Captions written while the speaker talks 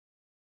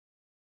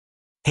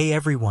Hey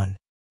everyone,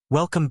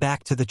 welcome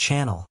back to the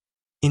channel.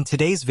 In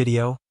today's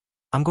video,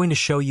 I'm going to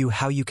show you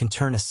how you can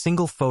turn a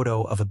single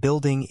photo of a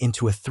building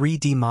into a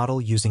 3D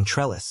model using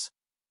Trellis,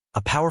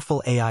 a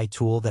powerful AI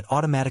tool that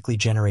automatically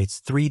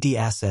generates 3D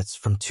assets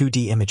from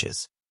 2D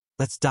images.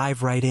 Let's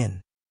dive right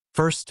in.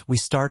 First, we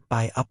start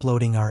by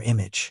uploading our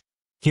image.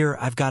 Here,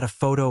 I've got a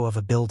photo of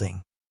a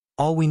building.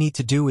 All we need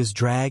to do is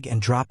drag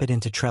and drop it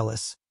into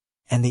Trellis,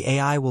 and the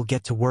AI will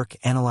get to work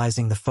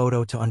analyzing the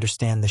photo to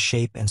understand the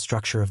shape and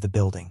structure of the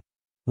building.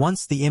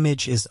 Once the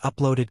image is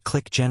uploaded,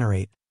 click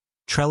Generate.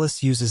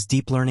 Trellis uses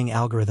deep learning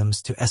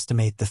algorithms to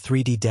estimate the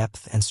 3D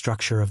depth and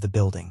structure of the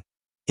building.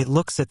 It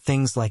looks at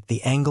things like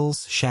the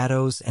angles,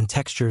 shadows, and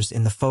textures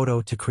in the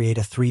photo to create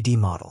a 3D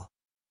model.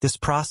 This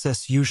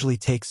process usually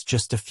takes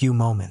just a few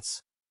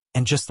moments.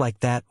 And just like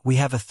that, we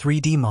have a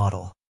 3D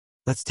model.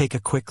 Let's take a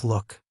quick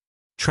look.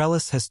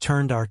 Trellis has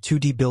turned our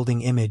 2D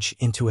building image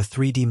into a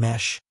 3D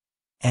mesh,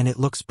 and it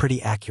looks pretty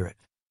accurate.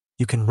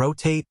 You can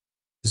rotate,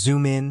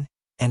 zoom in,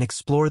 and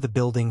explore the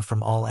building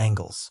from all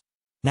angles.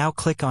 Now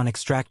click on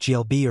Extract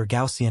GLB or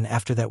Gaussian.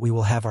 After that, we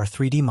will have our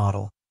 3D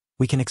model.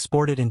 We can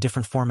export it in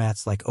different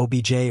formats like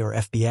OBJ or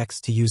FBX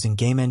to use in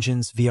game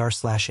engines,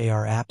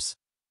 VR/AR apps,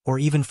 or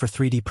even for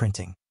 3D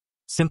printing.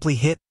 Simply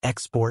hit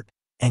Export,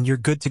 and you're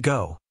good to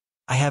go.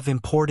 I have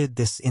imported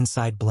this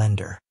inside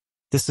Blender.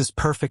 This is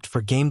perfect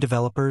for game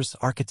developers,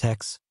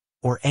 architects,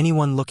 or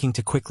anyone looking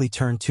to quickly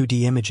turn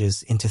 2D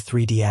images into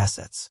 3D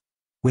assets.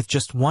 With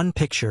just one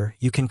picture,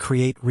 you can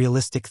create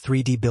realistic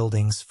 3D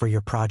buildings for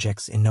your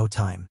projects in no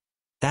time.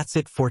 That's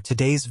it for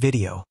today's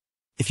video.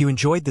 If you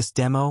enjoyed this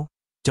demo,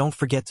 don't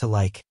forget to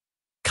like,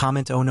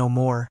 comment "Oh no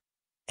more,"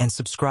 and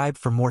subscribe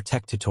for more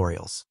tech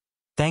tutorials.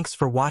 Thanks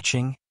for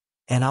watching,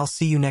 and I'll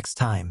see you next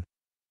time.